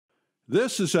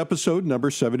This is episode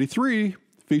number 73,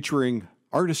 featuring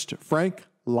artist Frank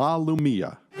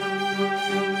LaLumia.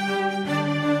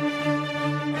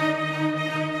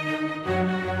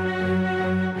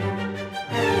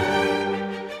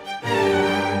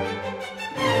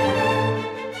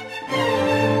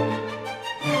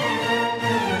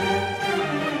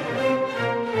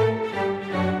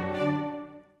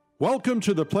 Welcome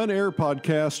to the PleinAir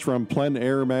podcast from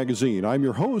PleinAir magazine. I'm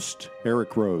your host,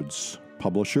 Eric Rhodes,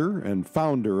 publisher and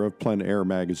founder of PleinAir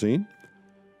magazine.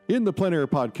 In the PleinAir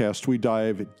podcast, we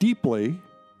dive deeply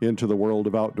into the world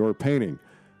of outdoor painting,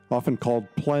 often called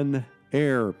plein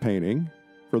air painting.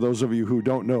 For those of you who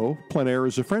don't know, plein air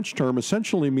is a French term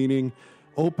essentially meaning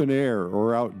open air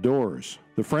or outdoors.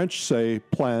 The French say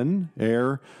plein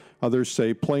air, others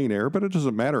say plein air, but it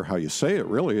doesn't matter how you say it,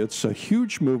 really. It's a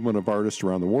huge movement of artists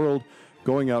around the world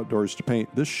going outdoors to paint.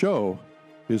 This show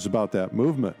is about that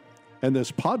movement. And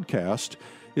this podcast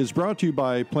is brought to you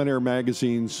by PleinAir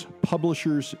Magazine's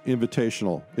Publishers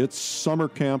Invitational. It's summer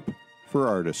camp for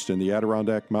artists in the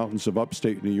Adirondack Mountains of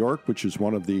upstate New York, which is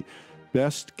one of the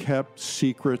best-kept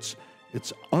secrets.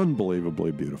 It's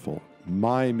unbelievably beautiful.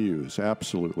 My muse,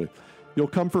 absolutely. You'll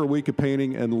come for a week of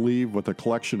painting and leave with a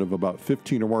collection of about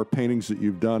 15 or more paintings that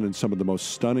you've done in some of the most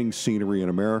stunning scenery in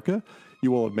America.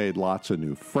 You will have made lots of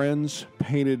new friends,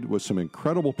 painted with some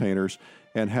incredible painters,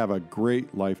 and have a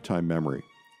great lifetime memory.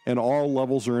 And all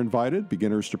levels are invited,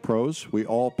 beginners to pros. We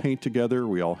all paint together.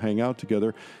 We all hang out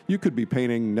together. You could be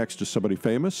painting next to somebody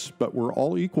famous, but we're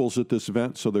all equals at this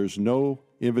event, so there's no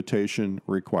invitation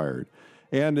required.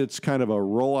 And it's kind of a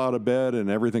roll out of bed and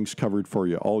everything's covered for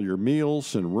you. All your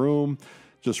meals and room.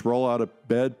 Just roll out of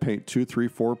bed, paint 2, 3,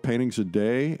 4 paintings a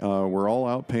day. We're all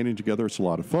out painting together. It's a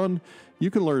lot of fun. You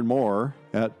can learn more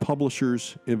at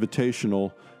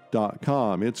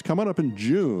publishersinvitational.com. It's coming up in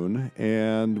June,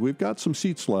 and we've got some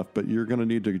seats left, but you're going to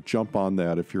need to jump on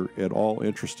that if you're at all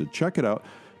interested. Check it out,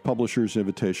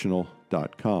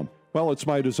 publishersinvitational.com. Well, it's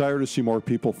my desire to see more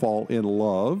people fall in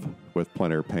love with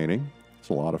plein air painting. It's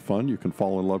a lot of fun. You can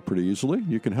fall in love pretty easily.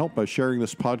 You can help by sharing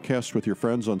this podcast with your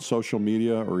friends on social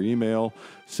media or email.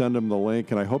 Send them the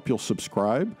link, and I hope you'll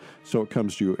subscribe so it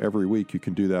comes to you every week. You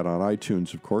can do that on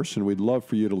iTunes, of course, and we'd love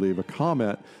for you to leave a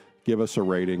comment, give us a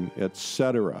rating,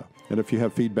 etc. And if you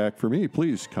have feedback for me,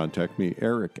 please contact me,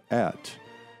 Eric at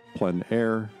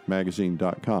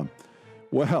pleinairmagazine.com.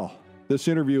 Well, this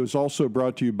interview is also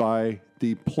brought to you by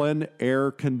the Plein Air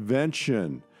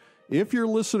Convention. If you're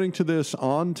listening to this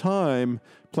on time,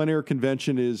 Plein Air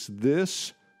Convention is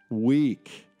this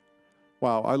week.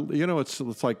 Wow,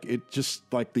 it's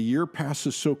like the year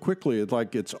passes so quickly. It's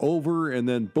like it's over and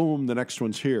then boom, the next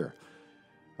one's here.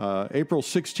 April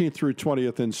 16th through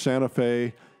 20th in Santa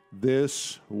Fe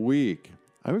this week.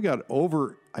 We've got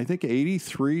over,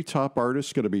 83 top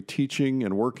artists going to be teaching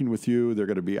and working with you. They're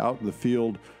going to be out in the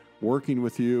field working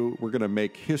with you. We're going to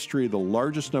make history, the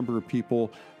largest number of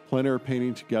people plein air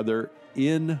painting together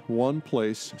in one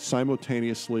place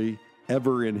simultaneously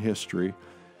ever in history.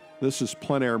 This is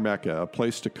Plein Air Mecca, a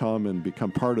place to come and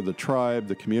become part of the tribe,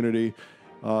 the community.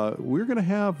 We're going to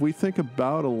have, we think,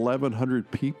 about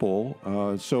 1,100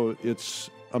 people. So it's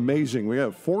amazing. We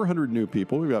have 400 new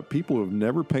people. We've got people who have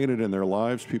never painted in their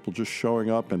lives, people just showing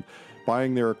up and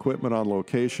buying their equipment on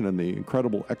location in the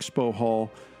incredible expo hall.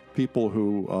 People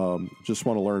who just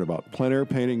want to learn about plein air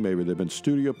painting. Maybe they've been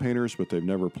studio painters, but they've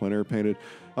never plein air painted.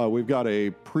 We've got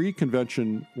a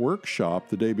pre-convention workshop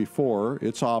the day before.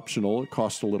 It's optional. It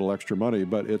costs a little extra money,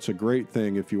 but it's a great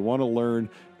thing if you want to learn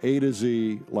A to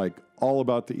Z, like all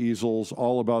about the easels,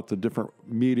 all about the different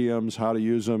mediums, how to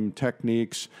use them,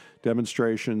 techniques,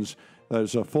 demonstrations.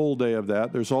 There's a full day of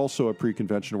that. There's also a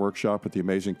pre-convention workshop with the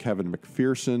amazing Kevin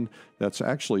McPherson. That's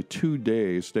actually 2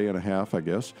 days, day and a half, I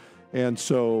guess. And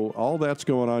so all that's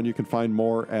going on. You can find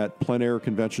more at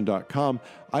pleinairconvention.com.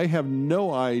 I have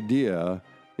no idea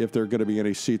if there are going to be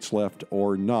any seats left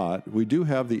or not. We do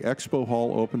have the expo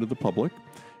hall open to the public,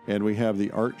 and we have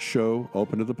the art show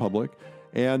open to the public.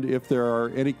 And if there are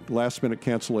any last-minute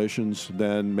cancellations,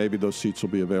 then maybe those seats will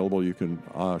be available. You can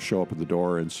show up at the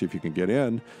door and see if you can get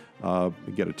in,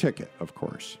 and get a ticket, of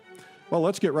course. Well,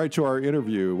 let's get right to our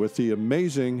interview with the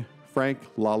amazing Frank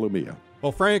LaLumia.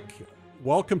 Well, Frank,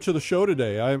 welcome to the show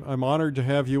today. I'm honored to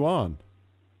have you on.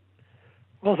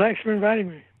 Well, thanks for inviting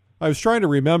me. I was trying to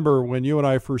remember when you and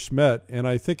I first met, and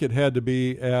I think it had to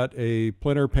be at a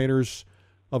Plein Air Painters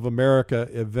of America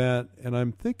event, and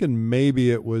I'm thinking maybe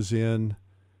it was in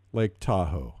Lake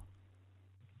Tahoe.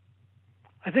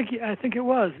 I think it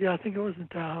was. Yeah, I think it was in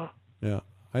Tahoe. Yeah,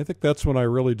 I think that's when I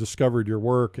really discovered your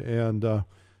work, and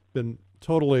been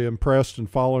totally impressed and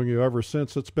following you ever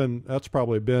since. That's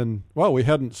probably been, well, we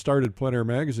hadn't started PleinAir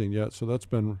magazine yet, so that's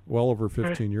been well over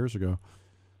 15 years ago.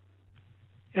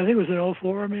 Yeah, I think it was in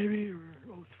 '04 maybe,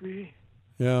 or '03.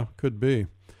 Yeah, could be.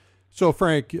 So,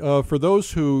 Frank, for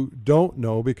those who don't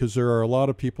know, because there are a lot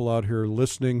of people out here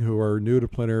listening who are new to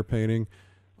PleinAir painting,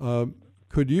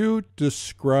 could you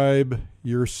describe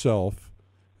yourself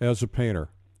as a painter?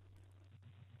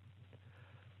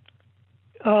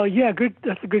 Yeah, good.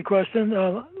 That's a good question.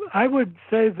 I would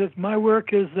say that my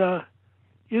work is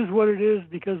what it is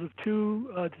because of two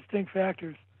distinct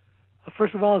factors.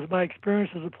 First of all, is my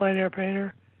experience as a PleinAir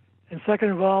painter, and second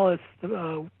of all, it's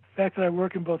the fact that I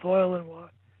work in both oil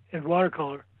and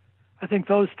watercolor. I think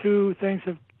those two things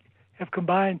have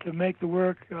combined to make the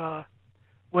work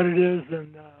what it is,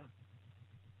 and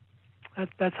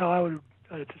that's how I would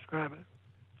describe it.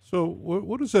 So,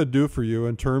 what does that do for you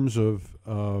in terms of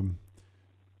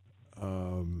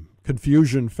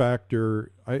confusion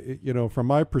factor? From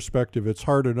my perspective, it's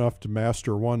hard enough to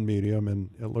master one medium,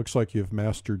 and it looks like you've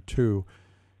mastered two.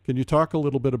 Can you talk a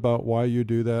little bit about why you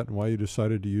do that and why you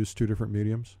decided to use two different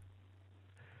mediums?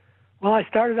 Well, I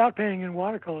started out painting in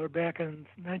watercolor back in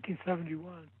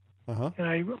 1971, and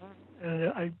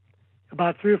I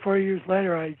about 3 or 4 years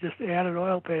later, I just added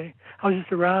oil painting. I was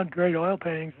just around great oil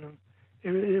paintings, and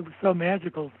it was so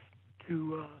magical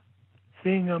to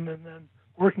seeing them and then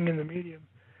working in the medium.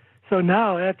 So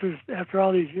now, after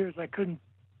all these years, I couldn't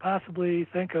possibly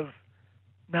think of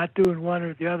not doing one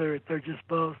or the other. They're just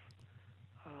both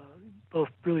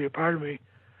really a part of me.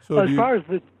 So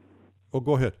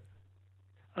go ahead.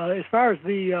 As far as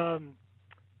the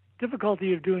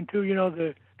difficulty of doing two,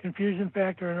 the confusion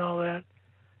factor and all that,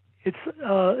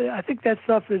 I think that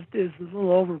stuff is a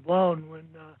little overblown when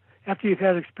after you've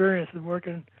had experience in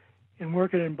working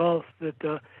in both.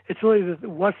 That it's really that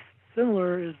what's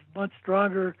similar is much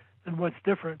stronger than what's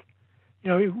different.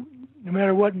 No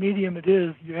matter what medium it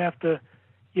is, you have to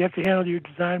handle your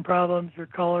design problems, your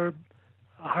color,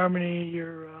 harmony,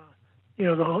 your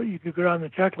the whole. You could go down the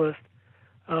checklist.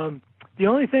 The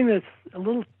only thing that's a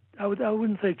little, I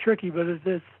wouldn't say tricky, but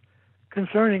it's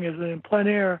concerning is that in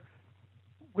PleinAir,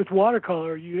 with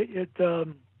watercolor,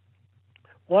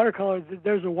 watercolor,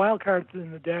 there's a wild card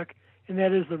in the deck, and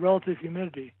that is the relative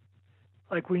humidity.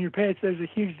 Like when you're painting, there's a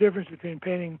huge difference between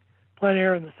painting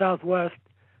PleinAir in the Southwest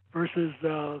versus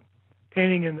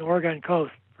painting in the Oregon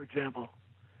coast, for example.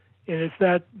 And it's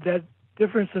that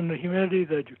difference in the humidity,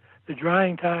 the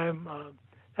drying time.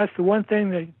 That's the one thing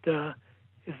that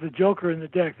is the joker in the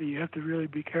deck that you have to really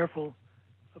be careful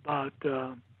about.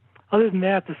 Other than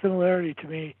that, the similarity to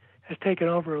me has taken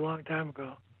over a long time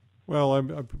ago. Well,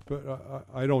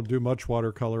 I don't do much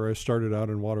watercolor. I started out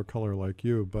in watercolor like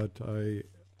you, but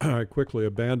I quickly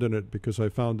abandoned it because I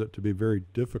found it to be very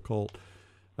difficult.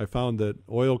 I found that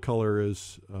oil color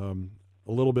is a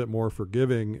little bit more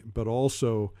forgiving, but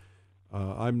also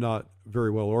I'm not very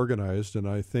well organized, and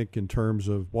I think in terms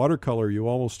of watercolor, you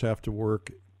almost have to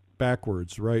work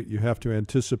backwards, right? You have to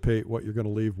anticipate what you're going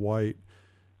to leave white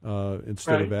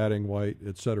instead of adding white,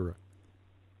 etc.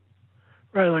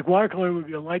 Right, like watercolor would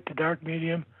be a light to dark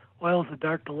medium. Oil is a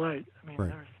dark to light. I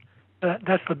mean,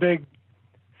 that's the big,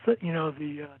 the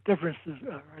difference is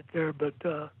right there. But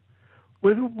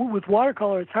with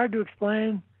watercolor, it's hard to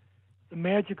explain the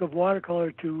magic of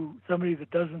watercolor to somebody that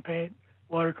doesn't paint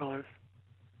watercolors.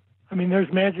 I mean,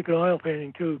 there's magic in oil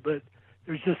painting too, but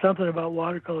there's just something about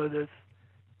watercolor that's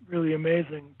really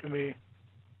amazing to me.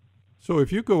 So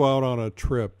if you go out on a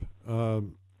trip,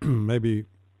 maybe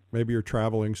you're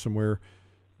traveling somewhere,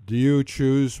 do you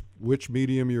choose which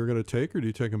medium you're going to take, or do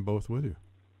you take them both with you?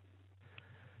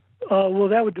 Well,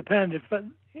 that would depend. If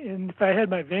I had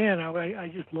my van, I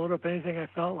just load up anything I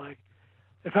felt like.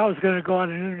 If I was going to go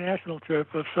on an international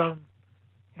trip of some,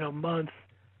 months,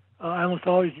 I almost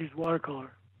always use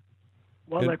watercolor.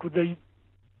 Like with the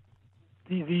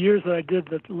years that I did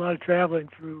a lot of traveling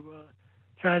through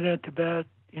China, Tibet,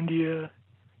 India,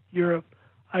 Europe,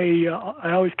 I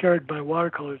always carried my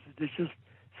watercolors. It's just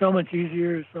so much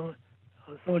easier, so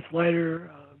much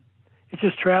lighter. It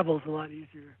just travels a lot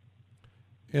easier.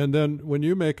 And then when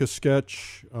you make a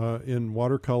sketch in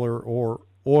watercolor or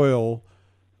oil,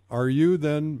 are you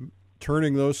then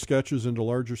turning those sketches into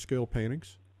larger scale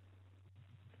paintings?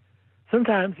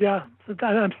 Sometimes, yeah.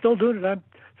 Sometimes I'm still doing it.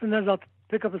 Sometimes I'll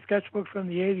pick up a sketchbook from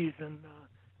the 80s and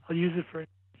I'll use it for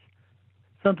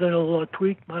something that'll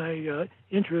tweak my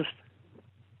interest.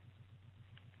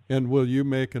 And will you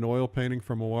make an oil painting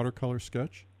from a watercolor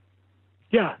sketch?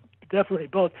 Yeah, definitely,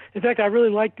 both. In fact, I really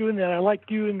like doing that. I like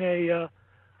doing a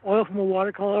oil from a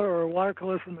watercolor or a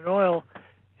watercolor from an oil,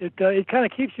 It kind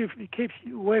of keeps you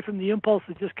away from the impulse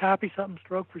to just copy something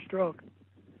stroke for stroke.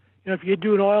 If you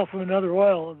do an oil from another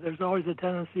oil, there's always a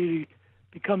tendency to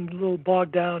become a little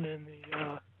bogged down in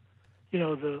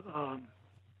the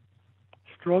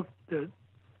stroke, the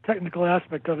technical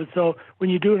aspect of it. So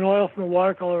when you do an oil from a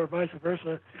watercolor or vice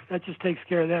versa, that just takes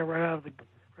care of that right out of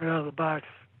the box.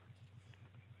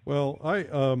 Well,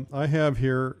 I have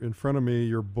here in front of me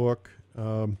your book,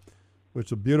 which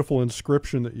is a beautiful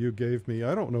inscription that you gave me.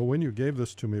 I don't know when you gave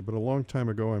this to me, but a long time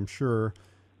ago, I'm sure.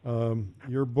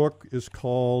 Your book is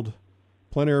called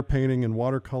PleinAir Painting in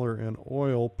Watercolor and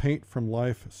Oil, Paint from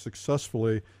Life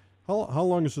Successfully. How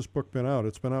long has this book been out?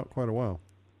 It's been out quite a while.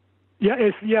 Yeah,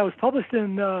 it was published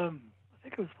in, I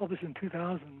think it was published in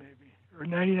 2000 maybe, or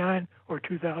 99 or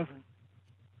 2000.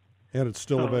 And it's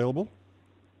still available?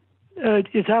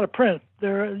 It's out of print.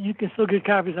 You can still get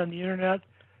copies on the internet.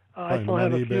 I still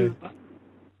have a few.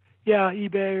 Yeah,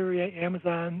 eBay or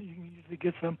Amazon, you can usually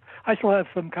get some. I still have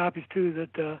some copies too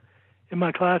that in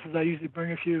my classes I usually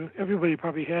bring a few. Everybody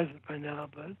probably has it by now,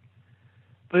 but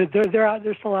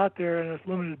they're still out there on a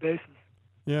limited basis.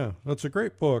 Yeah, that's a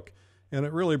great book, and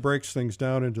it really breaks things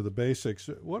down into the basics.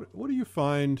 What do you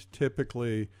find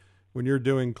typically when you're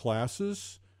doing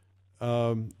classes?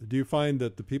 Do you find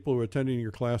that the people who are attending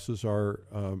your classes are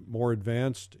more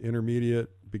advanced, intermediate,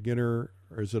 beginner,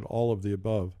 or is it all of the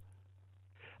above?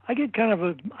 I get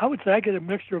I would say I get a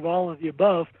mixture of all of the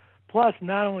above. Plus,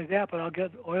 not only that, but I'll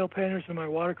get oil painters in my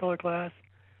watercolor class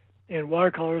and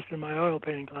watercolorists in my oil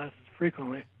painting classes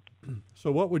frequently.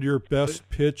 So what would your best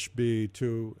pitch be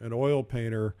to an oil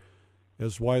painter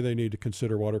as why they need to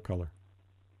consider watercolor?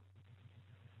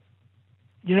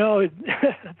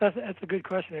 That's a good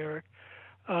question, Eric.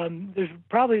 There's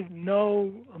probably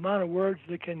no amount of words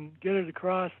that can get it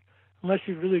across unless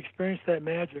you've really experienced that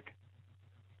magic.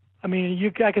 I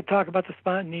mean, I could talk about the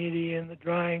spontaneity and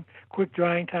the quick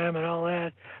drying time and all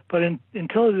that, but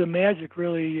until the magic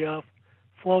really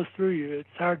flows through you, it's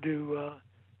hard to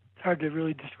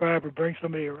really describe or bring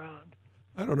somebody around.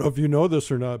 I don't know if you know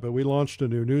this or not, but we launched a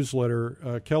new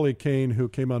newsletter. Kelly Kane, who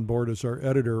came on board as our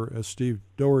editor as Steve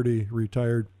Doherty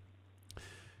retired,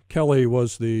 Kelly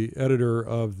was the editor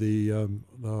of the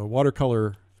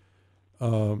watercolor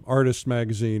artist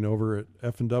magazine over at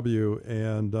F&W,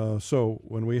 and so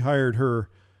when we hired her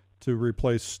to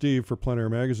replace Steve for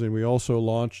PleinAir magazine, we also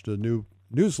launched a new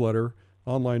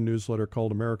online newsletter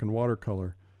called American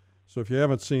Watercolor. So if you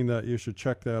haven't seen that, you should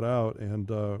check that out,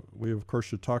 and we of course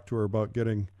should talk to her about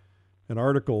getting an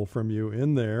article from you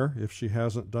in there if she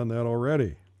hasn't done that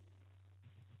already.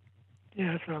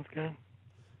 Yeah, that sounds good.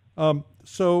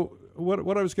 So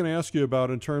what I was going to ask you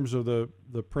about in terms of the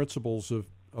principles of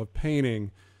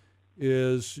painting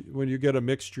is when you get a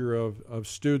mixture of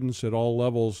students at all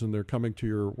levels and they're coming to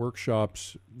your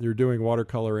workshops, you're doing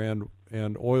watercolor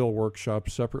and oil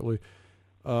workshops separately.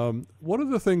 What are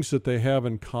the things that they have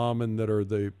in common that are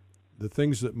the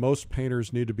things that most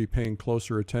painters need to be paying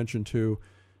closer attention to,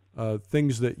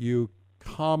 things that you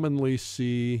commonly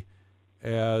see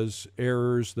as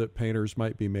errors that painters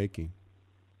might be making?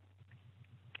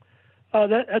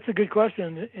 That's a good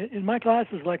question. In my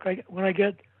classes, when I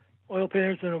get oil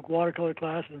painters in a watercolor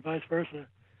class and vice versa,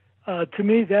 to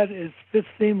me that fits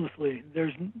seamlessly.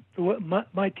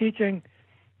 My teaching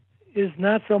is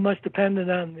not so much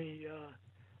dependent on the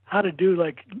how to do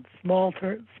small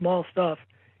stuff.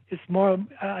 It's more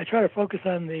I try to focus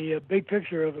on the big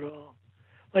picture of it all.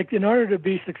 Like in order to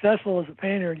be successful as a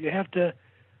painter, you have to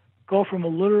go from a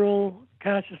literal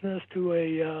consciousness to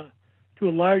a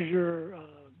larger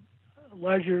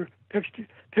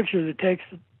picture that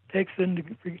takes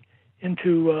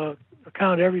into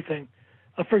account everything.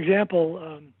 For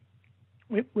example,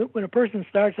 when a person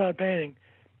starts out painting,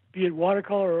 be it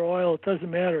watercolor or oil, it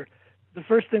doesn't matter. The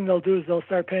first thing they'll do is they'll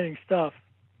start painting stuff.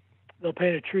 They'll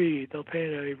paint a tree, they'll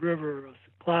paint a river, a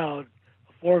cloud,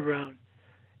 a foreground,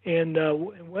 and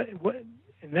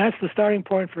that's the starting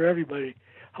point for everybody.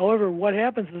 However, what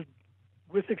happens is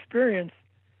with experience,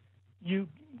 you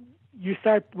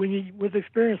start with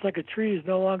experience, like a tree is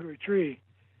no longer a tree.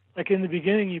 Like in the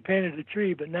beginning, you painted a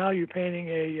tree, but now you're painting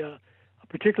a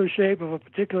particular shape of a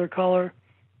particular color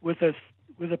with a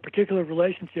particular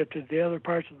relationship to the other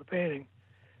parts of the painting.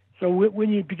 So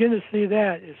when you begin to see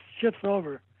that, it shifts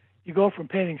over. You go from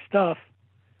painting stuff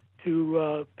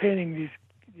to painting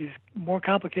these more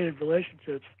complicated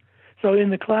relationships. So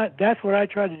in the class, that's what I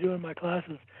try to do in my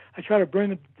classes. I try to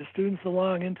bring the students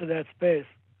along into that space.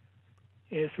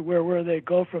 Is where they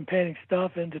go from painting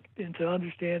stuff into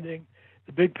understanding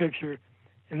the big picture,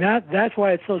 and that's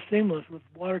why it's so seamless with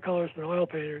watercolorists and oil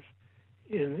painters.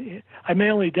 I may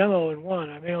only demo in one.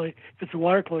 If it's a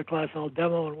watercolor class, I'll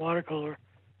demo in watercolor,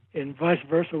 and vice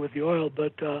versa with the oil.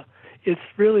 But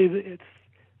it's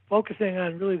focusing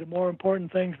on really the more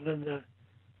important things than the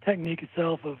technique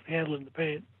itself of handling the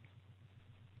paint.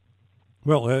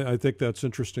 Well, I think that's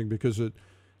interesting because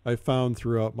I found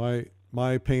throughout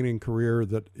my painting career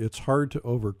that it's hard to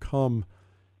overcome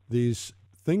these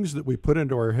things that we put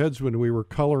into our heads when we were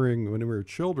coloring when we were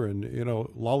children,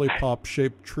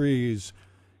 lollipop-shaped trees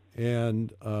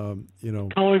and,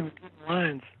 coloring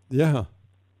lines. Yeah,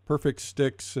 perfect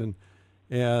sticks. And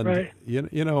right.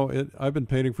 I've been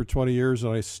painting for 20 years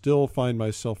and I still find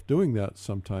myself doing that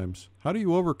sometimes. How do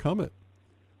you overcome it?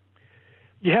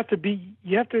 You have to be,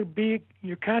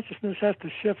 your consciousness has to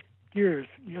shift gears.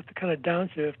 You have to kind of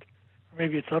downshift, or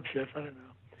maybe it's upshift, I don't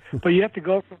know. But you have to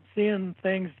go from seeing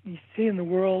the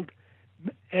world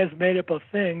as made up of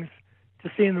things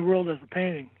to seeing the world as a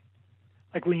painting.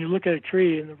 Like when you look at a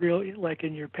tree like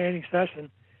in your painting session,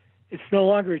 it's no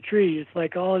longer a tree. It's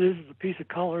like all it is a piece of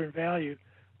color and value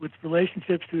with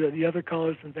relationships to the other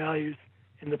colors and values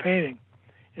in the painting.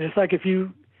 And it's like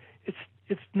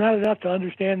it's not enough to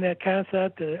understand that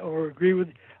concept or agree with.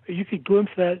 You could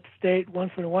glimpse that state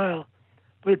once in a while,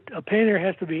 but a painter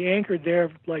has to be anchored there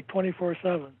like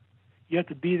 24/7. You have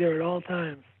to be there at all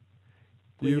times.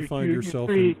 Do you find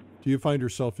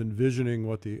yourself envisioning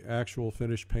what the actual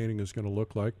finished painting is going to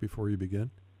look like before you begin?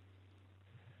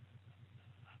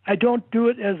 I don't do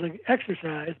it as an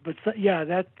exercise, but yeah,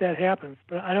 that happens.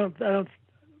 But I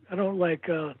don't like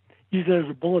use it as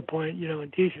a bullet point,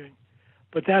 in teaching.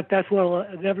 But that's what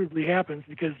inevitably happens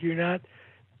because you're not,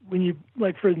 when you,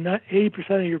 like for 80%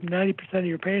 of 90% of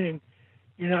your painting,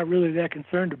 you're not really that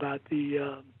concerned about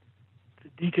the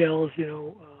details,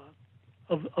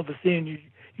 of a scene.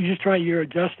 You're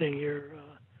adjusting, you're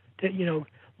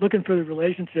looking for the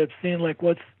relationships, seeing like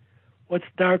what's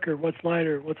darker, what's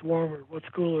lighter, what's warmer, what's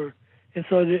cooler. And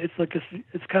so it's like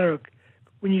it's kind of,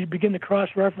 when you begin to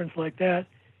cross-reference like that,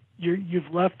 you've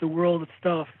left the world of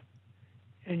stuff,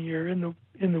 and you're in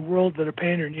the world that a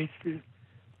painter needs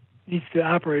to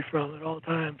operate from at all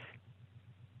times.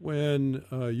 When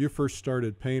you first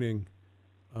started painting,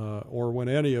 or when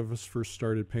any of us first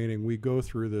started painting, we go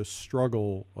through this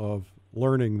struggle of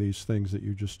learning these things that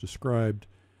you just described.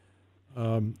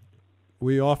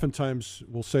 We oftentimes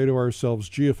will say to ourselves,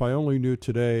 gee, if I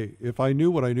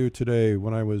knew what I knew today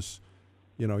when I was,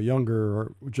 younger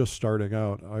or just starting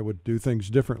out, I would do things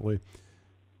differently.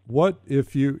 What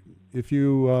if you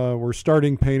were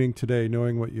starting painting today,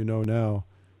 knowing what you know now,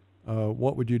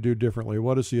 what would you do differently?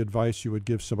 What is the advice you would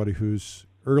give somebody who's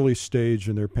early stage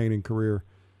in their painting career?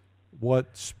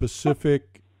 What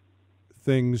specific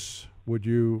things would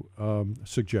you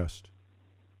suggest?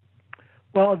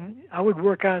 Well, I would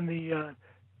work on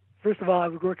first of all, I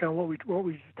would work on what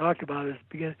we talked about, is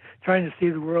trying to see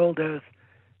the world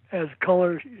as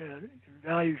colors,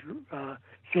 values,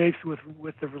 shapes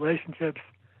with the relationships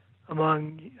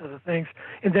among other things.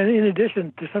 And then in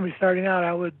addition to somebody starting out,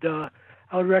 I would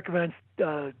recommend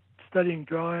studying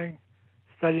drawing,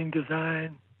 studying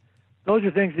design. Those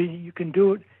are things that you can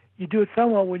do it. You do it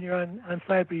somewhat when you're on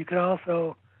site, but you can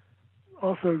also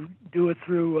do it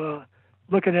through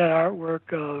looking at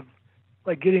artwork,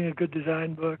 like getting a good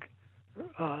design book.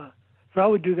 So I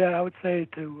would do that. I would say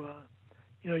to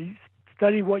you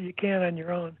study what you can on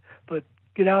your own, but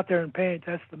get out there and paint.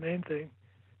 That's the main thing.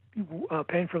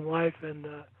 Paint from life, and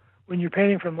when you're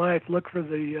painting from life, look for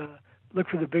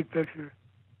the big picture.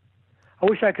 I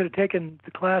wish I could have taken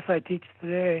the class I teach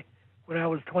today when I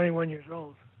was 21 years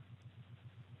old.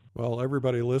 Well,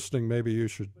 everybody listening, maybe you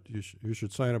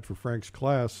should sign up for Frank's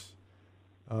class.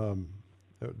 That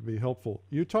would be helpful.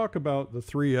 You talk about the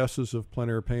 3 S's of plein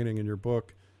air painting in your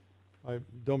book. I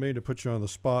don't mean to put you on the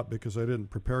spot because I didn't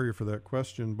prepare you for that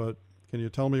question, but can you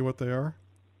tell me what they are?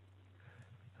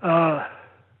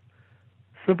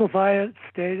 Simplify it,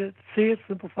 state it. See it,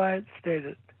 simplify it, state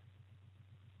it.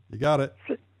 You got it.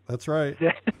 That's right.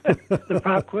 The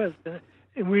pop quiz.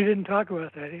 And we didn't talk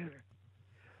about that either.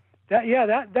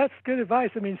 That's good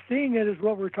advice. I mean, seeing it is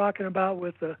what we're talking about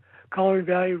with the color and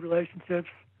value relationships,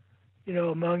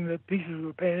 among the pieces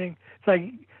we're painting.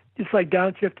 It's like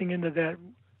downshifting into that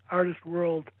artist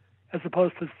world as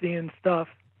opposed to seeing stuff.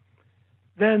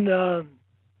 Then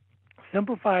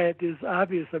simplify it is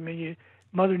obvious. I mean,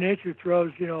 Mother Nature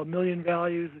throws, a million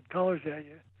values and colors at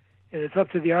you, and it's up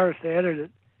to the artist to edit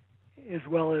it as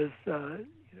well as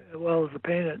to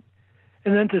paint it.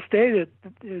 And then to state it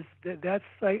that's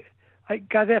like, I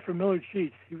got that from Millard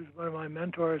Sheets. He was one of my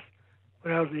mentors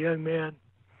when I was a young man.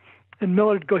 And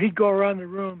he'd go around the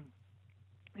room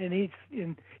and he'd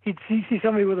see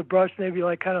somebody with a brush, maybe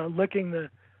like kind of licking the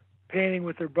painting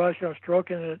with their brush,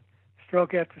 stroking it,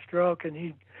 stroke after stroke,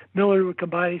 and Miller would come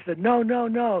by and he said,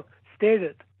 no, state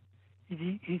it.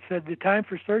 He said the time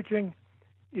for searching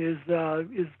is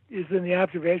in the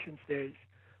observation stage,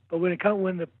 but when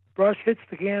the brush hits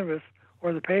the canvas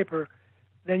or the paper,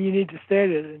 then you need to state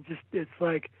it, and it's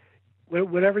like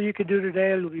whatever you can do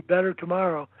today, it'll be better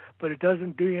tomorrow, but it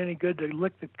doesn't do you any good to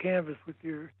lick the canvas with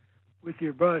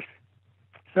your brush.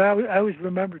 So I always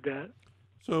remembered that.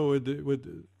 So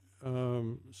with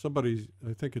somebody,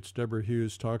 I think it's Deborah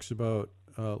Hughes, talks about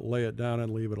lay it down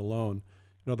and leave it alone.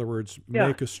 In other words,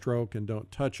 make a stroke and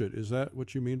don't touch it. Is that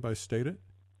what you mean by state it?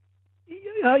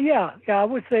 Yeah. I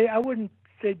wouldn't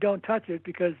say don't touch it,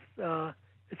 because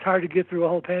it's hard to get through a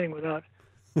whole painting without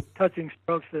touching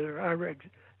strokes that are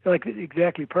like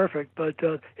exactly perfect. But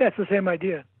it's the same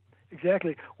idea.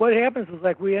 Exactly. What happens is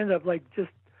like we end up like just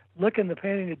licking the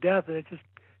painting to death, and it just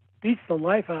beats the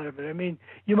life out of it. I mean,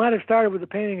 you might have started with a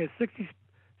painting at 60%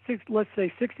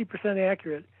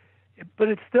 accurate, but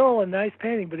it's still a nice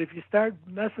painting. But if you start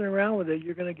messing around with it,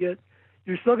 you're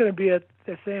still going to be at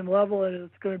the same level, and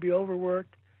it's going to be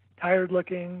overworked, tired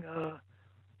looking.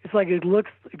 It's like it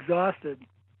looks exhausted,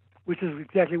 which is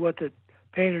exactly what the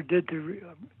painter did to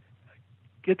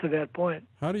get to that point.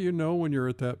 How do you know when you're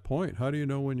at that point? How do you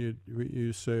know when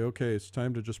you say, okay, it's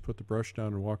time to just put the brush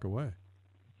down and walk away?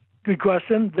 Good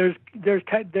question. There's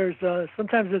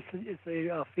sometimes it's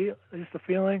just a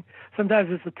feeling. Sometimes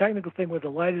it's a technical thing where the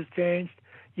light has changed.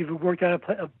 You've worked on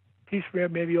a piece for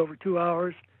maybe over 2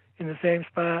 hours in the same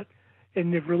spot,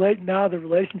 and the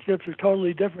relationships are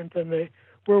totally different than they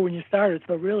were when you started.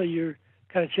 So really, you're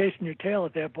kind of chasing your tail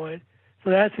at that point.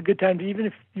 So that's a good time to, even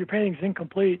if your painting's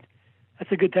incomplete,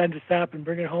 that's a good time to stop and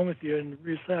bring it home with you and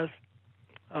reassess.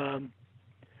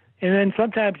 And then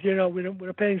sometimes, when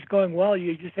a painting's going well,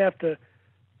 you just have to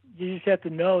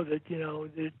know that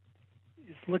that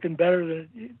it's looking better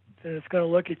than it's going to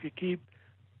look if you keep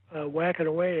whacking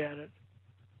away at it.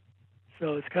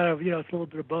 So it's kind of it's a little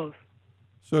bit of both.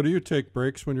 So do you take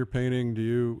breaks when you're painting? Do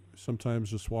you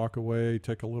sometimes just walk away,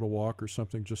 take a little walk or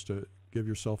something, just to give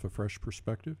yourself a fresh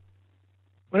perspective?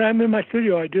 When I'm in my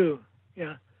studio, I do.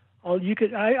 Yeah.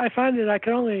 I find that I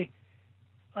can only,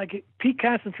 like, peak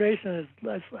concentration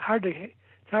is hard to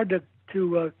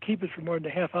keep it for more than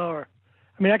a half hour.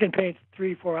 I mean, I can paint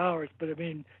 3-4 hours, but I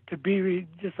mean, to be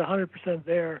just 100%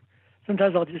 there,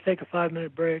 sometimes I'll just take a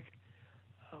 5-minute break.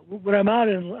 When I'm out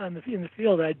in the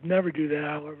field, I'd never do that.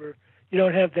 However, you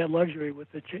don't have that luxury with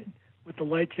the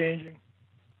light changing.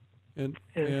 And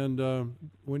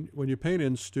when you paint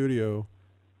in studio,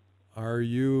 are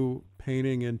you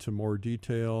painting into more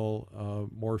detail,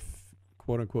 more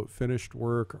quote unquote finished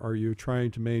work? Are you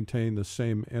trying to maintain the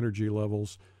same energy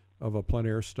levels of a plein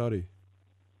air study?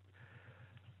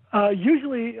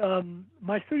 Usually,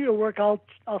 my studio work, I'll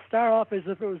start off as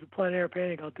if it was a plein air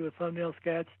painting. I'll do a thumbnail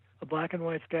sketch, a black and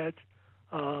white sketch.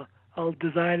 I'll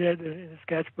design it in a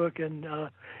sketchbook, and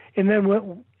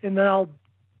then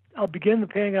I'll begin the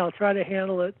painting. I'll try to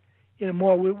handle it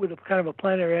more with a kind of a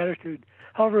plein air attitude.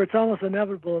 However, it's almost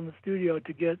inevitable in the studio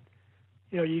to get,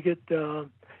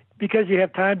 because you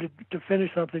have time to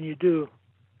finish something. You do,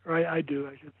 or I do,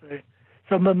 I should say.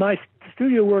 So my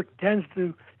studio work tends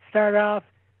to start off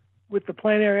with the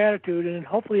plein air attitude, and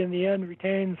hopefully in the end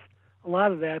retains a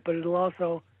lot of that. But it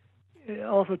also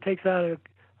takes on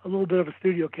a little bit of a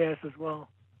studio cast as well.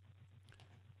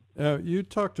 You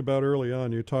talked about early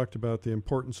on. You talked about the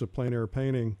importance of plein air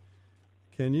painting.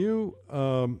 Can you,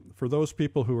 for those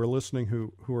people who are listening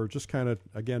who are just kind of,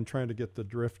 again, trying to get the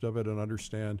drift of it and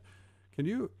understand, can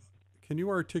you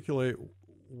articulate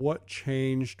what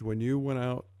changed when you went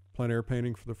out plein air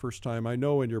painting for the first time? I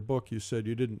know in your book you said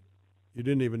you didn't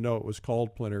even know it was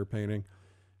called plein air painting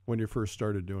when you first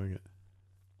started doing it.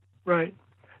 Right.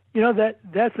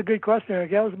 That's a good question,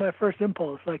 Eric. That was my first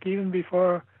impulse. Like, even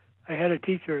before I had a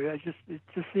teacher, it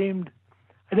just seemed,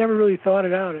 I never really thought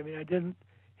it out. I mean, I didn't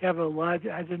have a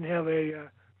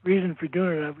reason for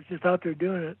doing it. I was just out there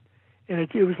doing it, and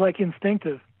it was like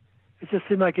instinctive. It just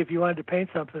seemed like if you wanted to paint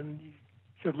something, you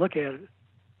should look at it,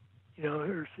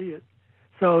 or see it.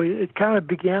 So it kind of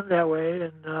began that way.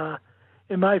 And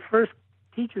in my first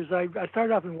teachers, I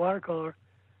started off in watercolor.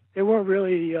 They weren't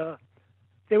really,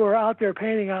 they were out there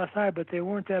painting outside, but they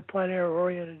weren't that plein air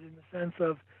oriented in the sense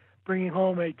of bringing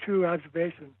home a true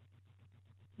observation,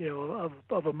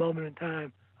 of a moment in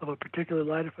time, of a particular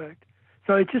light effect.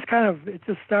 So it just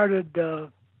started, I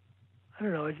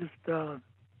don't know, it just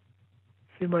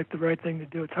seemed like the right thing to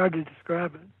do. It's hard to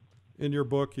describe it. in your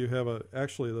book, you have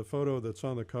actually the photo that's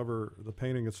on the cover, the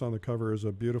painting that's on the cover is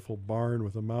a beautiful barn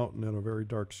with a mountain and a very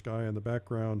dark sky in the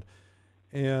background.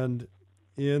 And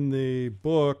in the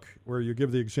book, where you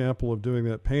give the example of doing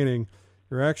that painting,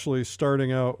 you're actually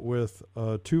starting out with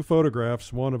 2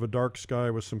 photographs, one of a dark sky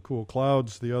with some cool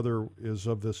clouds, the other is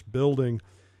of this building.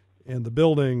 And the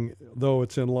building, though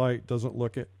it's in light, doesn't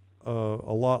look a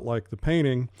lot like the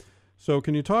painting. So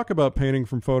can you talk about painting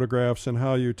from photographs and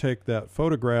how you take that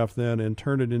photograph then and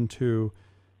turn it into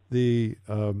the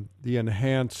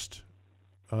enhanced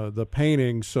the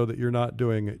painting, so that you're not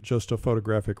doing just a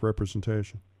photographic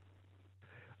representation?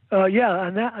 Yeah,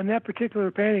 on that particular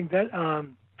painting, that's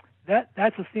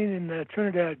a scene in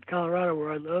Trinidad, Colorado,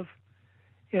 where I live.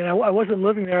 And I wasn't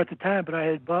living there at the time, but I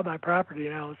had bought my property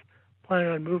and I was planning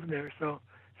on moving there. So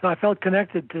I felt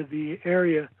connected to the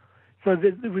area. So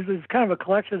it was kind of a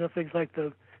collection of things, like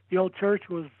the old church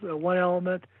was one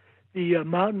element. The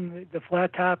mountain, the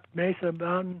flat top mesa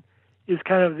mountain, is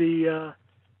kind of the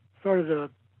sort of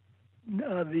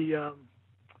the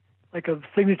like a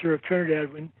signature of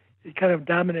Trinidad, when it kind of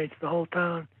dominates the whole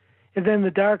town. And then the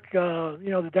dark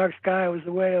sky was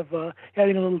a way of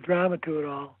adding a little drama to it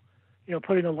all.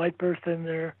 Putting a light burst in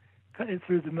there, cutting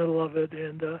through the middle of it,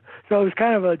 and so it was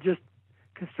kind of just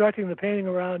constructing the painting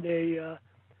around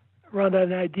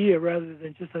an idea rather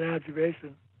than just an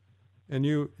observation. And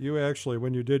you actually,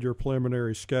 when you did your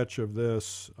preliminary sketch of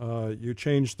this, you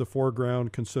changed the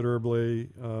foreground considerably,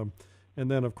 and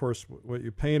then, of course, what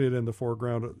you painted in the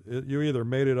foreground, you either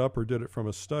made it up or did it from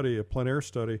a study, a plein air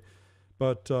study.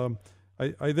 But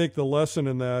I think the lesson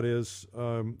in that is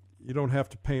you don't have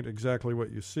to paint exactly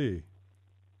what you see.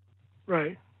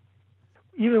 Right.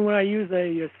 Even when I use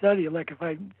a study, like if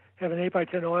I have an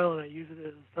 8x10 oil and I use it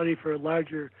as a study for a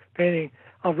larger painting,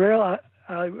 I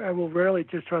will rarely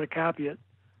just try to copy it.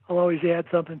 I'll always add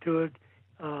something to it,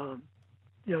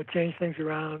 change things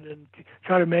around and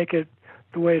try to make it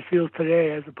the way it feels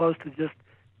today, as opposed to just,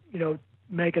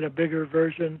 make it a bigger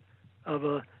version of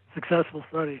a successful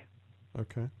study.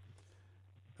 Okay.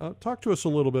 Talk to us a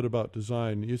little bit about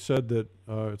design. You said that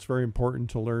it's very important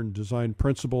to learn design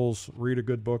principles, read a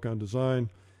good book on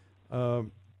design. I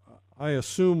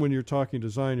assume when you're talking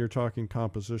design, you're talking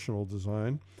compositional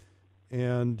design.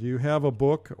 And do you have a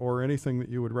book or anything that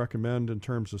you would recommend in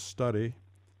terms of study?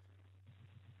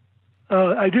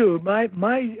 I do. My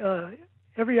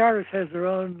every artist has their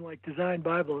own design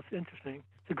Bible. It's interesting.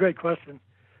 It's a great question.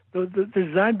 The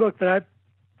design book that I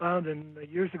found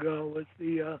years ago was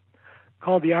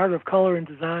called The Art of Color and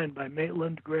Design by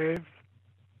Maitland Graves.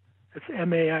 It's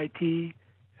Maitland,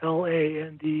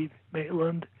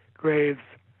 Maitland Graves,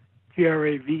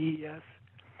 Graves.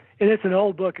 And it's an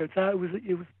old book. It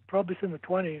was published in the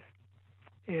 1920s,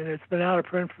 and it's been out of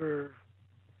print for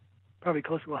probably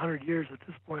close to 100 years at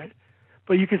this point.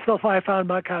 But you can still I found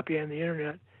my copy on the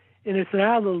internet, and it's an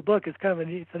odd little book. It's kind of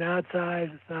it's an odd size.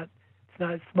 It's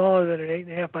not smaller than an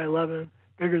 8.5 by 11,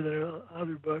 bigger than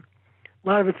another book. A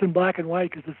lot of it's in black and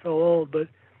white because it's so old. But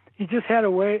he just had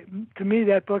a way. To me,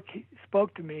 that book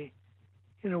spoke to me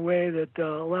in a way that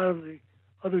a lot of the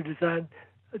other design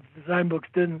books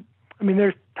didn't. I mean,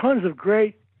 there's tons of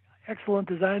great, excellent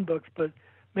design books, but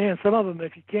man, some of them,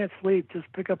 if you can't sleep,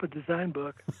 just pick up a design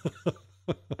book.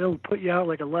 They'll put you out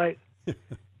like a light.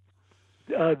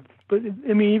 But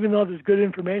I mean, even though there's good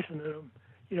information in them,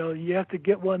 you have to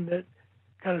get one that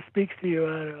kind of speaks to you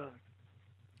on a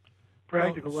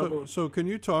practical level. So can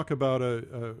you talk about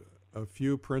a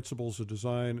few principles of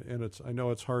design? And I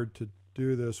know it's hard to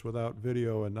do this without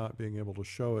video and not being able to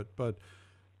show it, but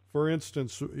for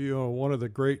instance, one of the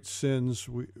great sins,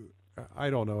 I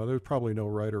don't know, there's probably no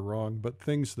right or wrong, but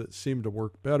things that seem to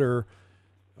work better.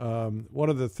 One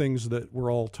of the things that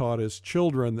we're all taught as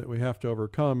children that we have to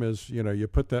overcome is, you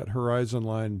put that horizon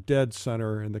line dead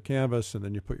center in the canvas, and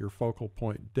then you put your focal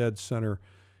point dead center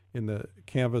in the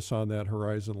canvas on that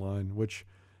horizon line, which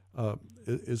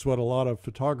is what a lot of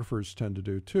photographers tend to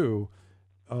do too.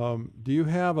 Do you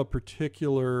have a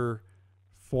particular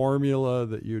formula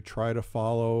that you try to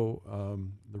follow,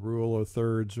 the rule of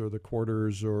thirds or the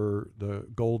quarters or the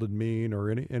golden mean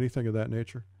or anything of that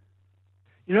nature?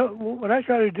 What I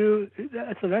try to do,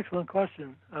 that's an excellent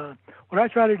question. What I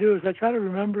try to do is I try to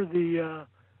remember the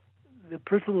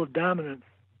principle of dominance.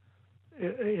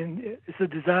 It's a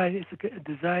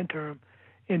design term.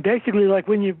 And basically, like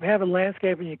when you have a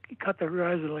landscape and you cut the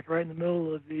horizon like right in the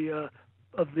middle of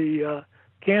the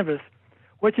canvas,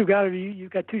 what you've got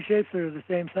two shapes that are the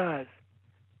same size,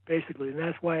 basically, and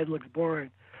that's why it looks boring.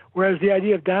 Whereas the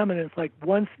idea of dominance, like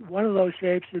one of those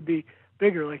shapes should be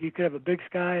bigger, like you could have a big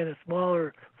sky and a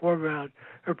smaller foreground,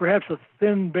 or perhaps a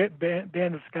thin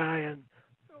band of sky and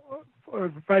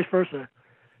or vice versa.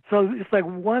 So it's like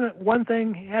one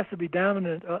thing has to be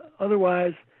dominant,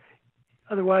 otherwise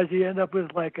you end up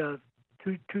with like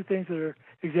two things that are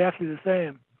exactly the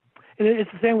same. And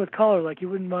it's the same with color. Like you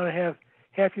wouldn't want to have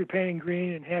half your painting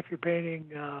green and half your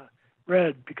painting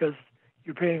red because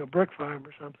you're painting a brick farm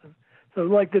or something. So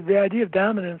like the idea of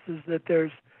dominance is that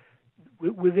there's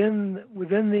within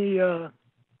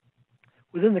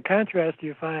the contrast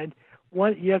you find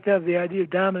you have to have the idea of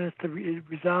dominance to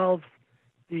resolve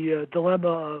the dilemma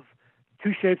of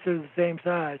two shapes that are the same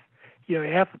size.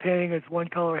 Half the painting is one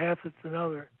color, half it's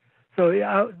another. So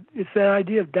it's that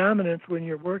idea of dominance when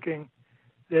you're working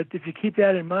that if you keep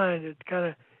that in mind,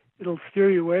 it'll steer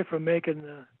you away from making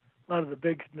a lot of the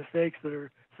big mistakes that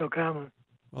are so common.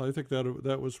 Well, I think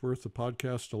that was worth the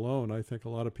podcast alone. I think a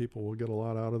lot of people will get a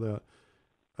lot out of that.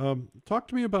 Talk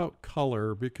to me about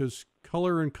color, because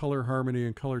color and color harmony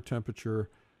and color temperature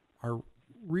are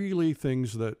really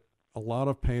things that a lot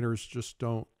of painters just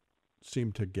don't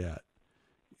seem to get.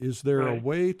 Is there a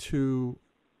way to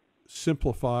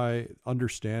simplify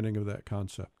understanding of that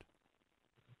concept?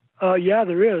 Yeah,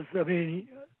 there is. I mean,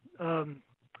 the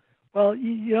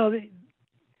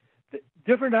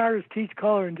different artists teach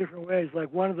color in different ways. Like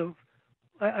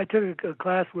I took a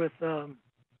class with, I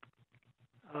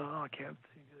can't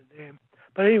think of the name.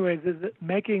 But anyway,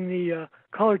 making the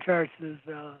color charts is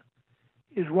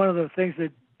one of the things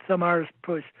that some artists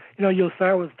push. You'll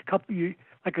start with a couple,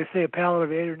 like I say, a palette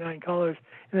of 8 or 9 colors,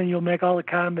 and then you'll make all the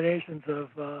combinations of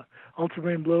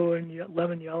ultramarine blue and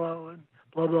lemon yellow and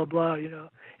blah, blah, blah, And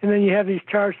then you have these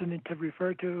charts to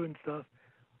refer to and stuff.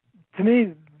 To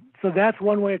me, so that's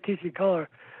one way of teaching color.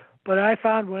 But I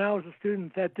found when I was a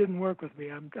student that didn't work with me.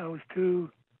 I was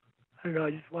too, I don't know,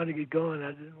 I just wanted to get going.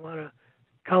 I didn't want to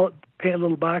paint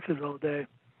little boxes all day.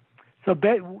 So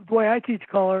the way I teach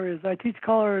color is I teach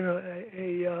color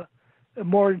in a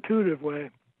more intuitive way.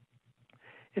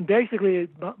 And basically,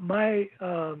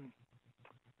 the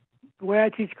way I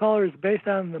teach color is based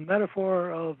on the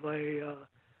metaphor of a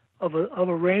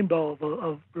rainbow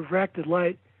of refracted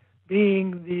light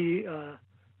being the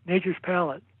nature's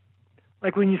palette.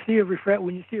 Like when you see a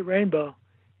rainbow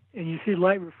and you see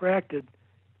light refracted,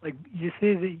 like you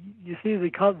see the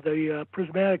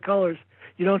prismatic colors.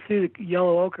 You don't see the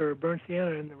yellow ochre or burnt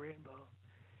sienna in the rainbow.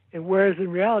 And whereas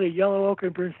in reality, yellow ochre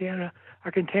and burnt sienna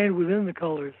are contained within the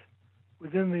colors,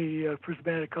 within the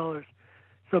prismatic colors.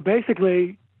 So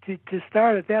basically, to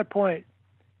start at that point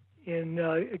and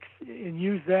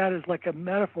use that as like a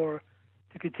metaphor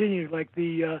to continue, like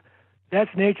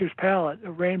that's nature's palette,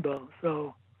 a rainbow.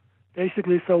 So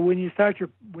basically, when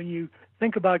you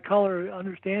think about color,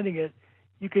 understanding it,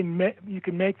 you can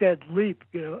make that leap,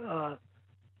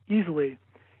 easily.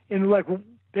 And like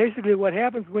basically, what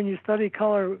happens when you study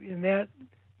color in that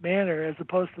manner, as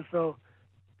opposed to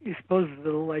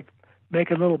like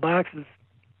making little boxes,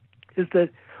 is that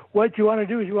what you want to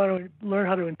do is you want to learn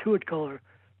how to intuit color.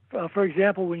 For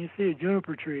example, when you see a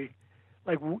juniper tree,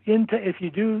 like if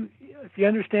you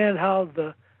understand how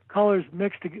the colors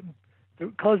the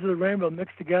colors of the rainbow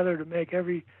mix together to make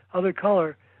every other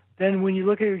color, then when you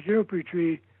look at your juniper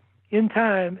tree, in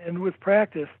time and with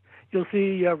practice, you'll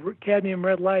see cadmium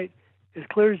red light as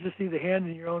clear as you see the hand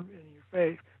in your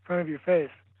face, front of your face.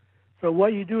 So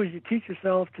what you do is you teach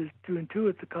yourself to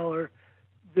intuit the color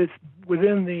that's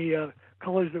within the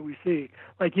colors that we see.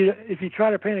 Like if you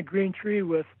try to paint a green tree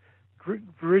with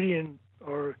viridian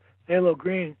or phthalo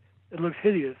green, it looks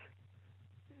hideous.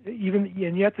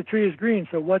 And yet the tree is green.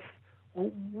 So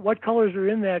what colors are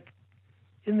in that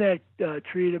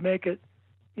tree to make it,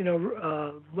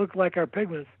 look like our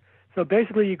pigments? So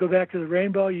basically, you go back to the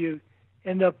rainbow. You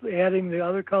end up adding the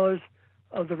other colors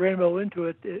of the rainbow into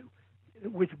it,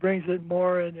 which brings it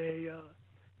more in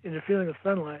a feeling of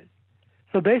sunlight.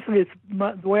 So basically,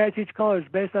 the way I teach color is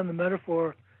based on the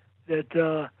metaphor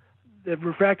that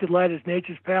refracted light is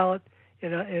nature's palette,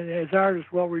 and as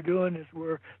artists, what we're doing is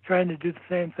we're trying to do the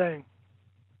same thing.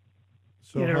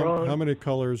 So how many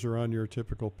colors are on your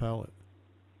typical palette?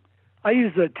 I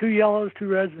use 2 yellows, 2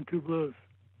 reds, and 2 blues.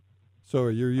 So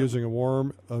you're using a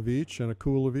warm of each and a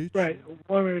cool of each? Right,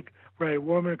 warm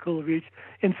and a cool of each.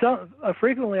 And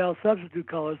frequently I'll substitute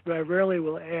colors, but I rarely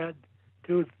will add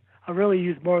to it. I really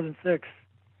use more than 6.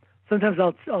 Sometimes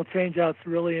I'll change out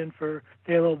cerulean for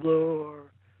phthalo blue,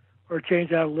 or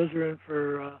change out alizarin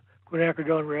for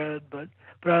quinacridone red. But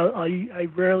I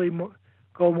rarely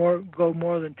go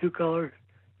more than 2 colors,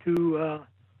 2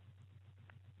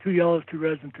 yellows, 2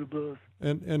 reds, and 2 blues.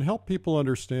 And help people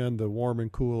understand the warm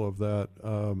and cool of that.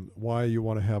 Why you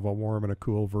want to have a warm and a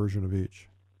cool version of each.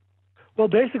 Well,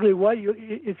 basically,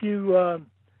 if you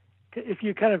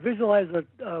kind of visualize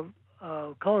a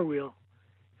color wheel,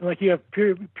 And like you have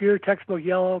pure textbook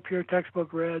yellow, pure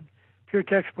textbook red, pure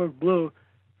textbook blue.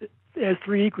 It has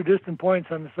 3 equidistant points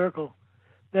on the circle.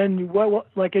 Then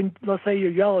like in, let's say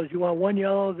your yellows, you want one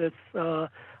yellow that's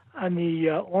on the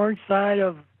orange side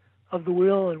of the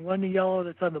wheel and one yellow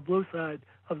that's on the blue side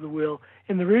of the wheel.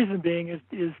 And the reason being is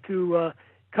to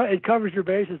it covers your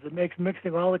bases. It makes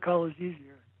mixing all the colors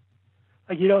easier.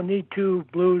 Like you don't need 2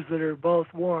 blues that are both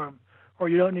warm, or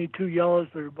you don't need 2 yellows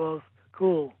that are both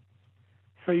cool.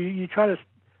 So you try to,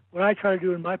 what I try to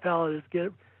do in my palette is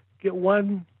get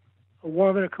one, a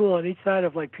warm and a cool on each side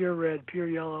of like pure red, pure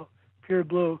yellow, pure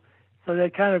blue. So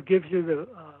that kind of gives you the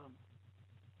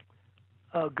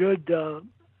a good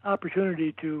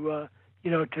opportunity to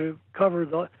to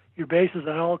cover your bases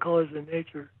on all colors in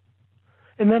nature.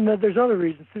 And then there's other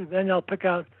reasons too. Then I'll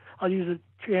use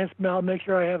I'll make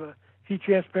sure I have a few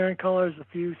transparent colors, a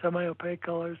few semi-opaque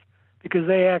colors, because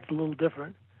they act a little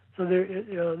different. So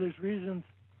there's reasons.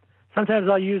 Sometimes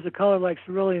I'll use a color like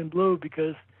cerulean blue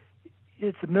because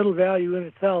it's a middle value in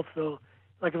itself. So,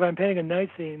 like if I'm painting a night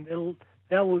scene,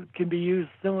 can be used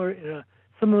in a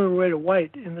similar way to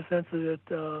white, in the sense that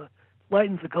it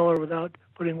lightens the color without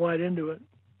putting white into it.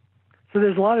 So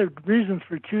there's a lot of reasons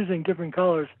for choosing different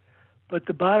colors, but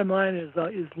the bottom line is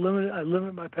limited. I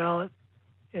limit my palette,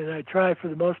 and I try for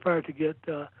the most part to get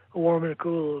a warm and a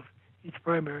cool of each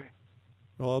primary.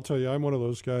 Well, I'll tell you, I'm one of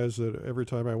those guys that every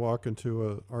time I walk into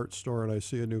an art store and I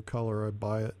see a new color, I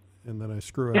buy it, and then I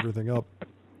screw everything up.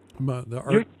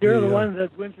 You're the one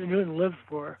that Winsor Newton lives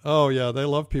for. Oh, yeah, they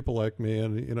love people like me,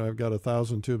 and I've got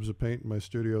 1,000 tubes of paint in my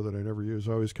studio that I never use.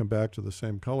 I always come back to the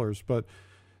same colors, but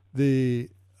the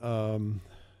color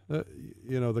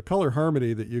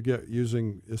harmony that you get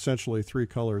using essentially 3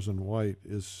 colors in white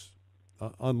is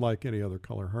unlike any other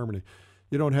color harmony.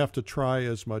 You don't have to try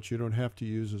as much. You don't have to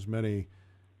use as many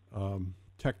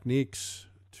techniques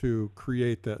to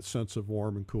create that sense of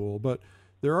warm and cool. But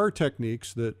there are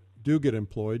techniques that do get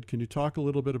employed. Can you talk a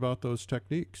little bit about those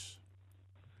techniques?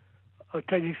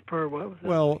 Techniques per what was that?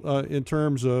 Well, in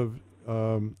terms of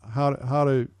how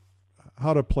to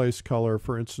place color.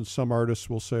 For instance, some artists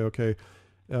will say, okay,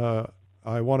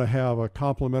 I want to have a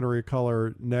complementary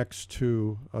color next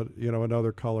to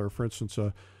another color. For instance,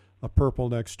 a purple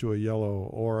next to a yellow,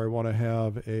 or I want to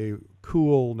have a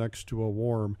cool next to a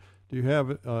warm. Do you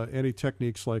have any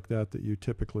techniques like that you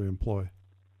typically employ?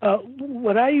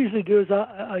 What I usually do is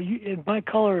in my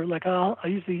color, like I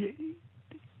usually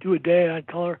do a day on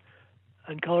color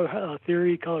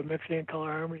theory, color mixing, and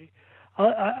color harmony.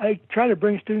 I try to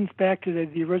bring students back to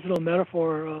the original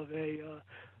metaphor of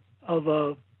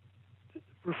a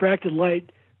refracted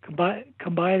light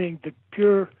combining the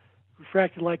pure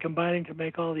refracted light combining to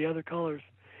make all the other colors.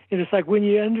 And it's like when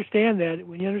you understand that,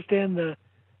 when you understand the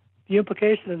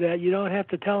implication of that, you don't have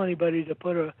to tell anybody to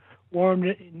put a warm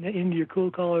into your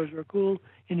cool colors or cool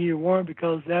into your warm,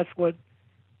 because that's what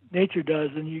nature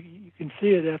does, and you can see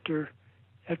it after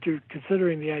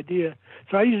considering the idea.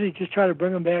 So I usually just try to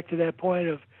bring them back to that point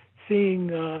of seeing,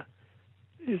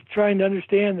 is trying to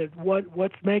understand that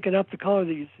what's making up the color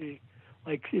that you see.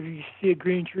 Like if you see a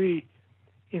green tree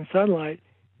in sunlight,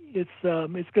 it's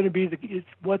going to be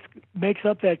what makes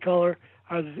up that color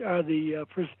are the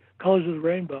colors of the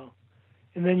rainbow,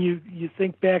 and then you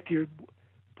think back to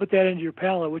put that into your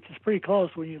palette, which is pretty close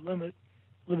when you limit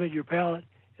your palette,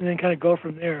 and then kind of go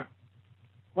from there.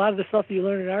 A lot of the stuff that you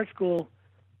learn in art school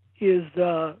is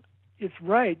it's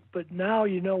right, but now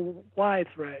you know why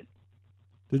it's right.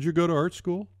 Did you go to art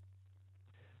school?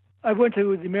 I went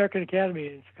to the American Academy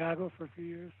in Chicago for a few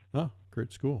years. Oh,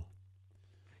 great school.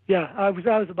 Yeah, I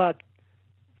was about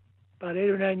 8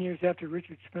 or 9 years after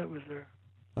Richard Schmidt was there.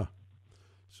 Oh.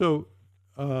 So,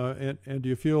 and do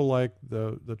you feel like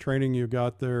the training you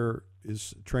got there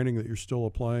is training that you're still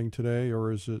applying today,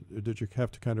 or did you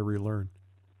have to kind of relearn?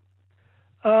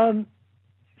 In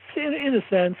a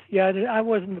sense, yeah. I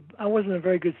wasn't a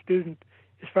very good student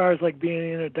as far as like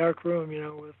being in a dark room,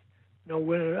 with no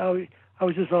window. I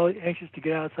was just always anxious to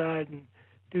get outside and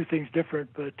do things different.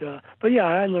 But yeah,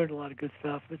 I learned a lot of good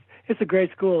stuff. It's a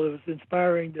great school. It was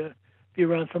inspiring to be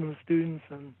around some of the students,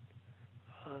 and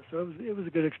so it was a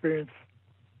good experience,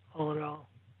 all in all.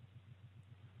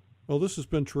 Well, this has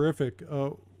been terrific.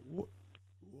 I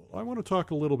want to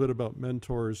talk a little bit about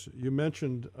mentors. You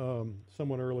mentioned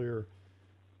someone earlier.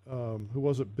 Who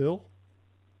was it? Bill?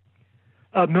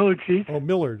 Millard Sheets. Oh,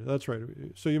 Millard. That's right.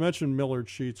 So you mentioned Millard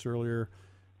Sheets earlier.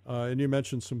 And you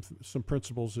mentioned some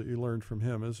principles that you learned from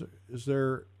him. Is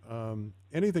there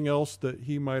anything else that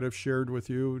he might have shared with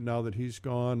you now that he's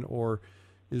gone, or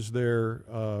is there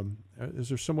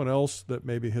someone else that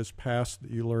maybe has passed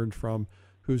that you learned from,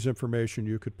 whose information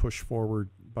you could push forward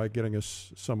by getting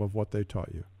us some of what they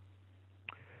taught you?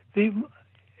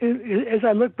 As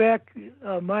I look back,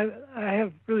 I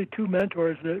have really two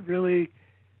mentors that really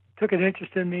took an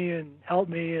interest in me and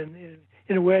helped me in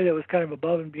a way that was kind of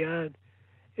above and beyond.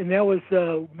 And that was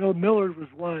Millard was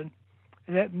one,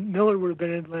 and that Millard would have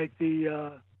been in like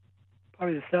the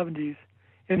probably the 70s,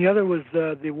 and the other was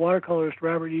the watercolorist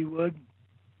Robert E. Wood,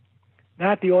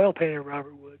 not the oil painter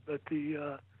Robert Wood, but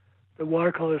the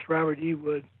watercolorist Robert E.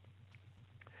 Wood.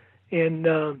 And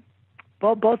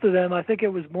both of them, I think it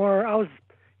was more. I was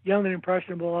young and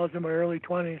impressionable. I was in my early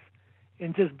 20s,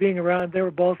 and just being around, they were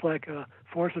both like a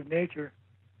force of nature,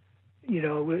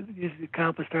 with these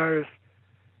accomplished artists.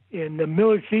 And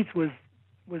Millard Sheets was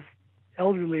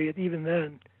elderly even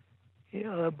then,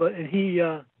 but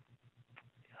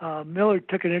Millard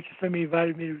took an interest in me,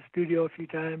 invited me to the studio a few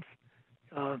times.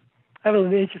 I have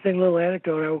an interesting little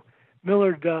anecdote.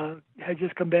 Millard had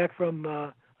just come back from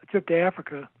a trip to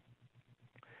Africa,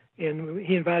 and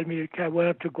he invited me to. I went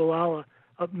up to Gualala,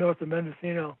 up north of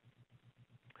Mendocino,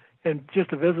 and just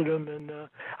to visit him. And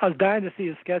I was dying to see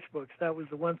his sketchbooks. That was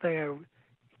the one thing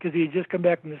because he had just come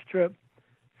back from this trip.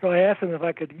 So I asked him if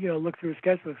I could, look through his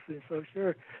sketchbooks. And so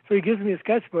sure. So he gives me a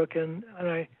sketchbook, and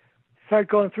I start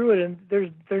going through it, and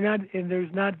they're not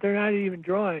even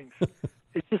drawings.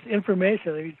 It's just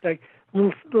information. It's like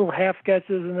little half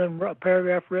sketches, and then a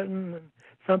paragraph written, and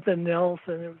something else.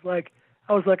 And it was like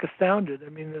I was like astounded. I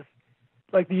mean,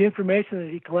 the information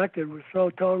that he collected was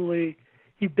so totally.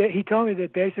 He told me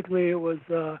that basically it was.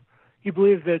 He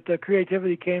believes that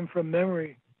creativity came from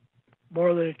memory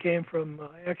more than it came from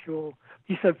actual.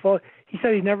 He said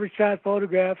he never shot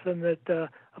photographs, and that a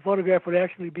photograph would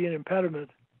actually be an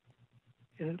impediment.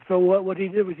 And so what he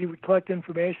did was he would collect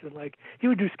information. Like he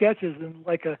would do sketches, and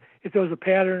if there was a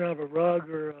pattern of a rug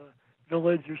or a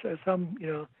village or some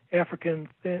African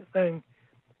thing.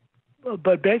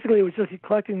 But basically, it was just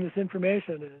collecting this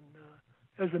information, and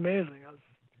it was amazing. I'll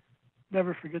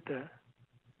never forget that.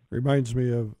 Reminds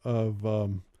me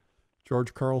of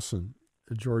George Carlson.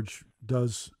 George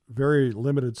does very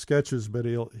limited sketches, but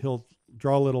he'll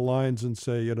draw little lines and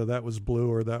say, that was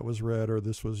blue, or that was red, or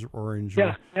this was orange.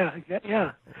 Yeah.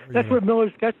 That's what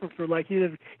Miller's sketchbooks were like.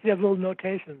 He'd have little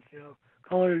notations,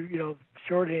 colored,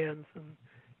 shorthands and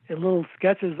little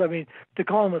sketches. I mean, to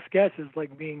call them a sketch is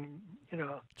like being,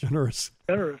 generous.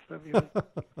 I mean,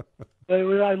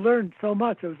 I learned so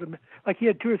much. It was like he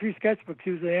had 2 or 3 sketchbooks.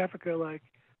 He was in Africa, I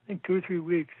think 2 or 3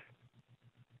 weeks.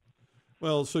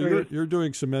 Well, so you're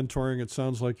doing some mentoring. It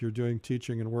sounds like you're doing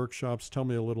teaching and workshops. Tell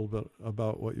me a little bit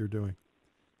about what you're doing.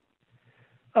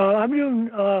 I'm doing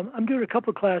a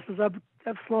couple of classes. I've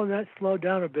slowed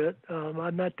down a bit.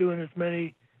 I'm not doing as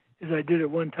many as I did at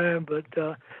one time, but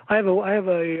I have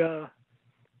a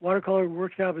watercolor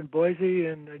workshop in Boise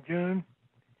in June.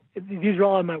 These are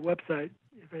all on my website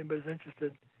if anybody's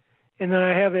interested. And then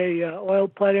I have a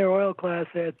PleinAir oil class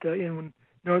in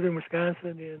northern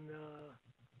Wisconsin in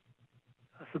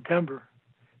September.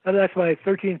 That's my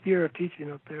 13th year of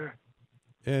teaching up there.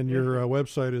 And your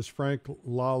website is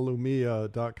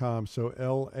franklalumia.com. So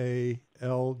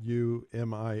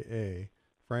LALUMIA,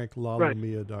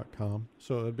 franklalumia.com.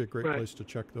 So that'd be a great place to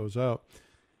check those out.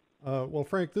 Well,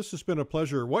 Frank, this has been a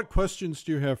pleasure. What questions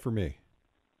do you have for me?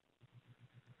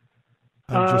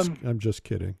 I'm just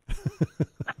kidding.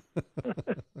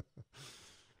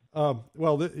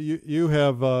 Well,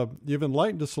 you've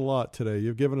enlightened us a lot today.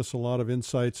 You've given us a lot of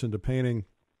insights into painting.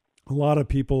 A lot of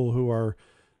people who are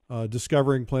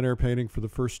discovering plein air painting for the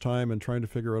first time and trying to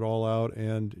figure it all out.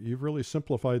 And you've really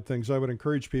simplified things. I would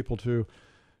encourage people to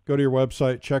go to your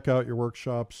website, check out your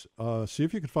workshops, see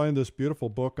if you can find this beautiful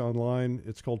book online.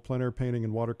 It's called Plein Air Painting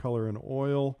in Watercolor and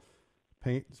Oil,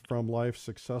 Paint from Life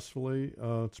Successfully.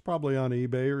 It's probably on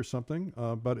eBay or something,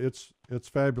 but it's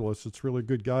fabulous. It's a really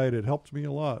good guide. It helped me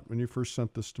a lot when you first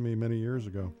sent this to me many years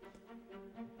ago.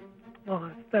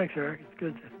 Well, thanks, Eric. It's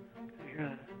good to hear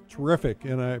that. Terrific,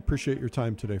 and I appreciate your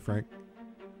time today, Frank.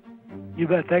 You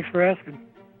bet. Thanks for asking.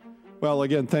 Well,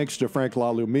 again, thanks to Frank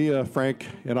LaLumia. Frank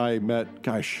and I met,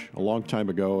 a long time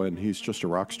ago, and he's just a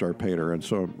rock star painter, and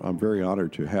so I'm very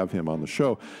honored to have him on the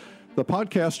show. The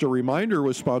podcast, a reminder,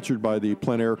 was sponsored by the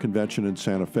Plein Air Convention in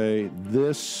Santa Fe.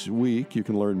 This week, you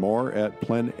can learn more at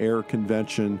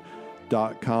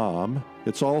pleinairconvention.com.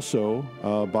 It's also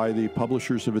by the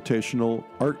Publishers Invitational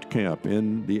Art Camp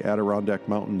in the Adirondack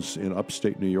Mountains in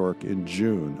upstate New York in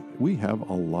June. We have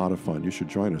a lot of fun. You should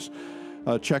join us.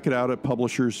 Check it out at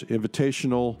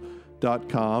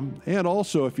publishersinvitational.com. And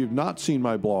also, if you've not seen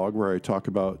my blog where I talk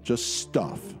about just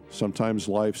stuff, sometimes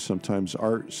life, sometimes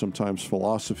art, sometimes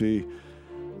philosophy,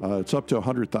 It's up to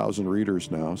 100,000 readers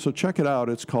now. So check it out.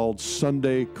 It's called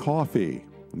Sunday Coffee.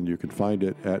 And you can find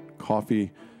it at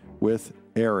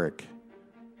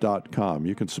coffeewitheric.com.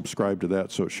 You can subscribe to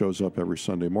that so it shows up every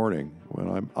Sunday morning when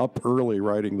I'm up early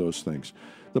writing those things.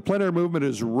 The Plein Air movement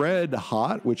is red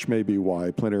hot, which may be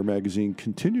why Plein Air magazine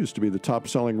continues to be the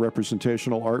top-selling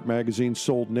representational art magazine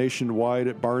sold nationwide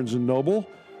at Barnes & Noble.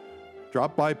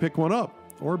 Drop by, pick one up.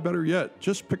 Or better yet,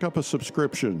 just pick up a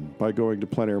subscription by going to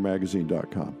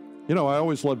pleinairmagazine.com. You know, I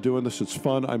always love doing this. It's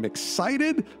fun. I'm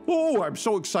excited. Oh, I'm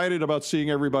so excited about seeing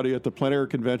everybody at the Plein Air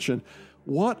convention.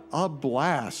 What a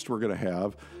blast we're going to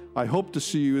have. I hope to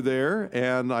see you there,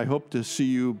 and I hope to see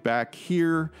you back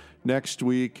here next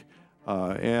week,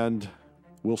 and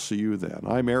we'll see you then.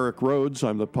 I'm Eric Rhodes.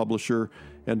 I'm the publisher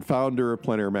and founder of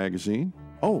Plein Air Magazine.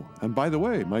 Oh, and by the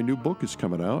way, my new book is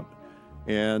coming out.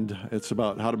 And it's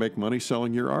about how to make money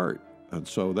selling your art. And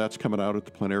so that's coming out at the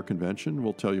Plein Air Convention.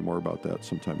 We'll tell you more about that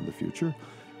sometime in the future.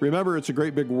 Remember, it's a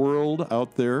great big world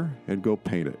out there, and go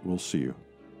paint it. We'll see you.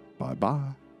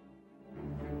 Bye-bye.